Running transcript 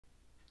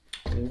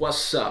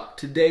what's up?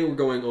 Today we're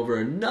going over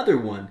another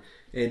one,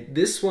 and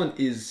this one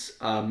is,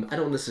 I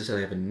don't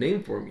necessarily have a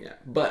name for him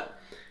yet, but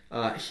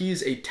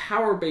he's a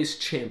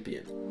tower-based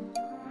champion.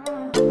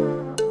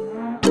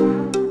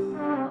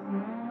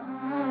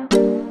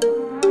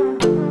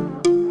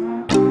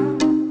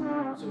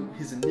 So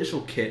his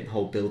initial kit and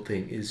whole build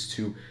thing is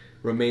to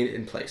remain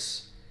in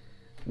place.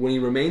 When he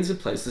remains in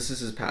place, this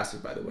is his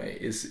passive, by the way,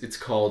 it's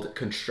called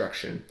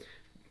construction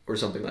or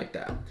something like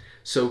that.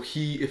 So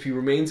if he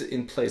remains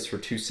in place for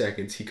 2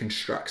 seconds, he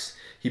constructs.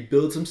 He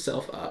builds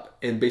himself up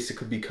and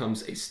basically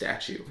becomes a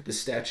statue. The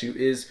statue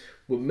is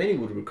what many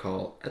would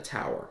call a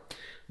tower.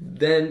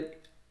 Then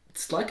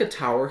it's like a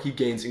tower, he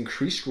gains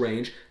increased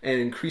range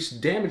and increased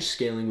damage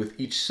scaling with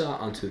each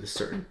shot onto the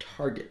certain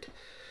target.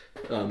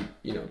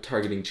 You know,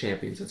 targeting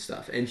champions and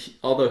stuff. And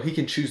although he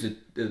can choose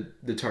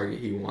the target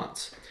he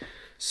wants.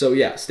 So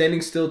yeah,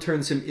 standing still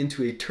turns him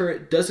into a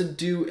turret, doesn't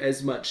do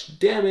as much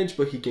damage,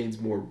 but he gains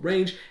more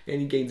range and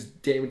he gains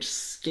damage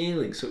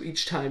scaling. So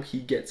each time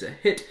he gets a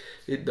hit,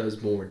 it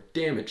does more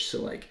damage.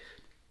 So like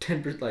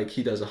 10%, like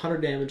he does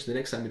 100 damage, the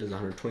next time he does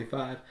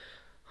 125,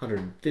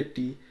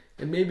 150,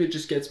 and maybe it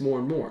just gets more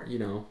and more, you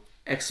know,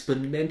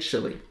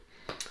 exponentially.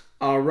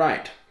 All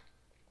right,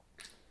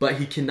 but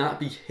he cannot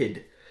be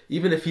hid.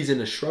 Even if he's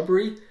in a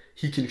shrubbery,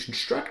 he can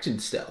construct in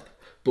stealth.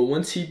 But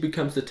once he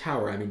becomes the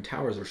tower, I mean,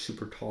 towers are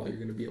super tall. You're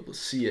going to be able to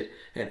see it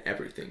and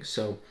everything.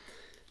 So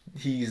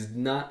he's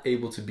not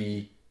able to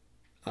be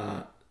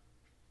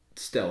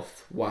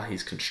stealth while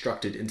he's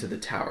constructed into the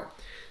tower.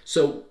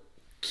 So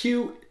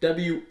Q,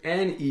 W,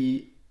 and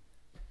E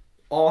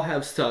all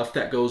have stuff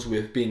that goes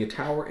with being a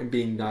tower and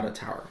being not a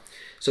tower.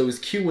 So his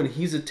Q, when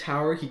he's a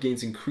tower, he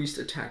gains increased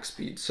attack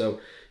speed. So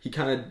he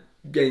kind of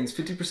gains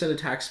 50%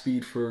 attack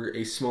speed for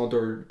a small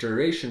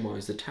duration while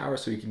he's the tower,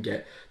 so he can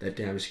get that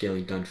damage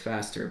scaling done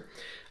faster.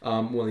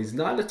 When he's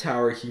not a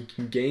tower, he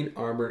can gain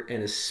armor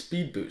and a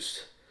speed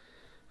boost.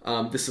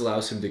 This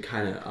allows him to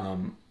kind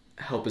of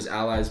help his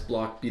allies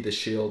block, be the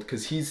shield,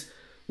 because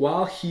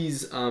while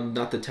he's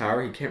not the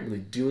tower, he can't really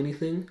do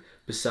anything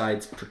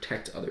besides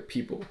protect other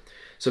people.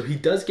 So he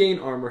does gain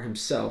armor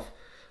himself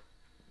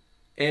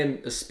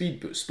and a speed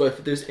boost, but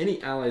if there's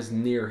any allies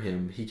near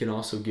him, he can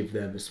also give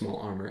them a small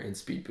armor and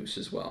speed boost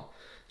as well,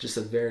 just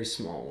a very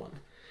small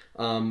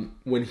one.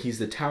 When he's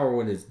the tower,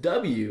 when it's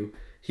W,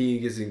 he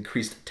gets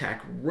increased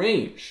attack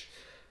range,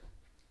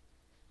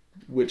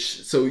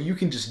 so you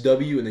can just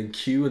W and then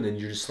Q, and then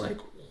you're just like,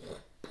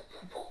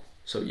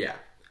 so yeah,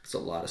 it's a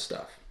lot of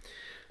stuff.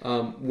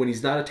 When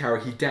he's not a tower,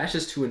 he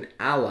dashes to an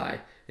ally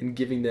and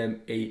giving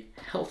them a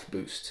health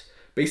boost.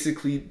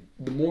 Basically,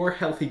 the more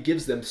health he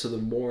gives them, so the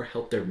more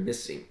health they're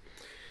missing.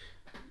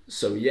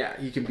 So yeah,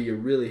 he can be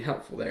really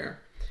helpful there.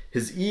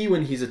 His E,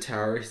 when he's a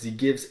tower, is he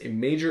gives a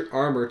major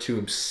armor to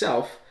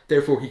himself,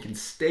 therefore he can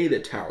stay the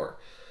tower.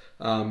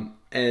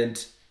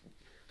 And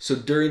so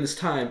during this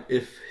time,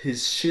 if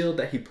his shield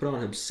that he put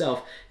on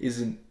himself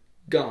isn't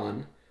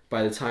gone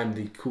by the time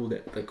the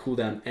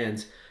cooldown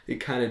ends, it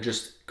kind of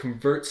just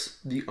converts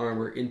the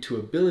armor into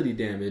ability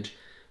damage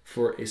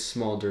for a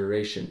small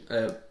duration.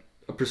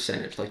 A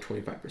percentage, like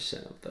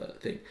 25% of the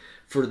thing,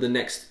 for the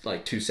next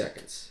like 2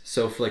 seconds.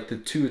 So for like the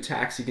 2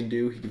 attacks he can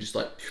just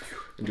like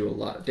and do a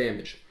lot of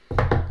damage.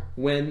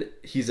 When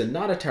he's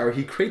not a tower,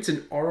 he creates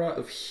an aura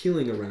of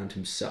healing around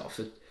himself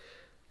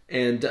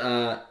and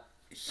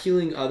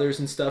healing others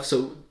and stuff.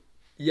 So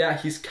yeah,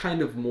 he's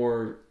kind of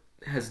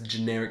has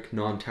generic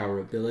non-tower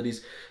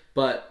abilities,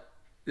 but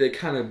it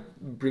kind of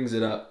brings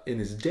it up in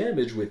his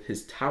damage with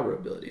his tower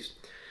abilities.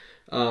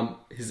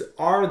 His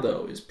R,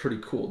 though, is pretty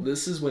cool.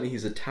 This is when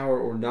he's a tower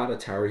or not a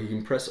tower. He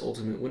can press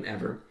ultimate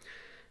whenever.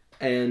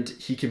 And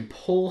he can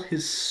pull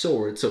his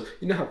sword. So,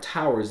 you know how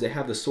towers, they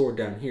have the sword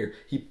down here.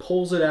 He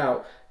pulls it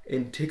out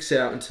and takes it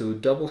out into a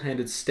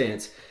double-handed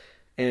stance.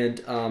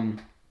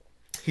 And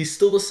he's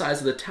still the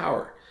size of the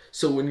tower.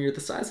 So when you're the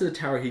size of the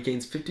tower, he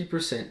gains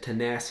 50%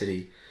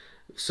 tenacity.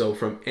 So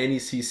from any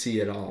CC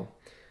at all.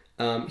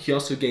 He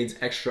also gains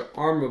extra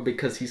armor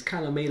because he's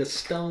kind of made of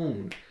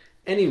stone.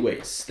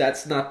 Anyways,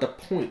 that's not the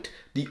point.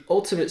 The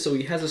ultimate, so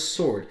he has a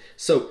sword.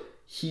 So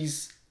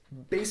he's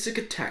basic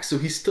attack. So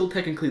he's still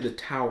technically the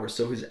tower.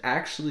 So his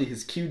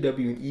Q,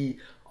 W, and E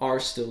are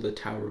still the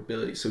tower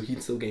ability. So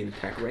he'd still gain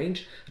attack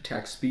range,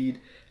 attack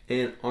speed,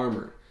 and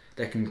armor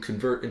that can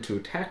convert into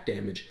attack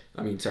damage.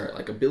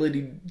 Like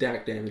ability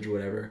attack damage or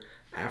whatever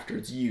after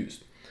it's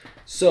used.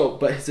 So,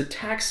 but his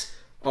attacks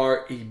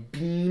are a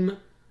beam,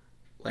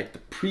 like the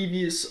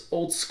previous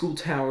old school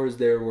towers.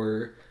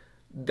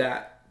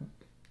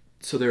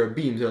 So there are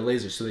beams, there are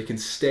lasers, so they can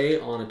stay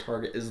on a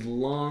target as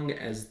long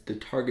as the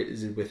target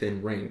is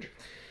within range.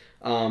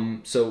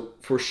 So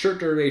for short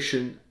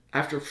duration,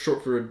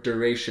 for a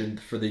duration,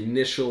 for the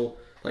initial,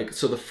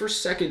 so the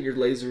first second you're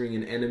lasering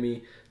an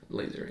enemy,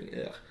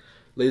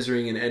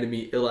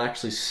 it'll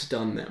actually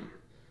stun them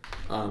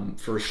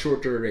for a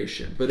short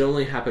duration, but it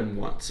only happened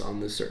once on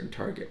this certain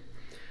target.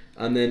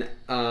 And then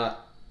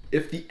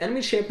if the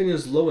enemy champion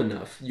is low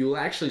enough, you'll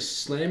actually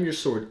slam your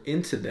sword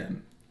into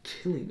them,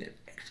 killing them,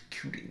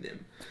 executing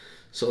them.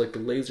 So like the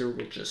laser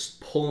will just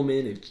pull them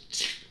in and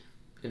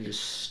and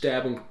just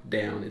stab him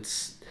down.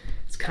 It's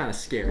kind of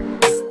scary.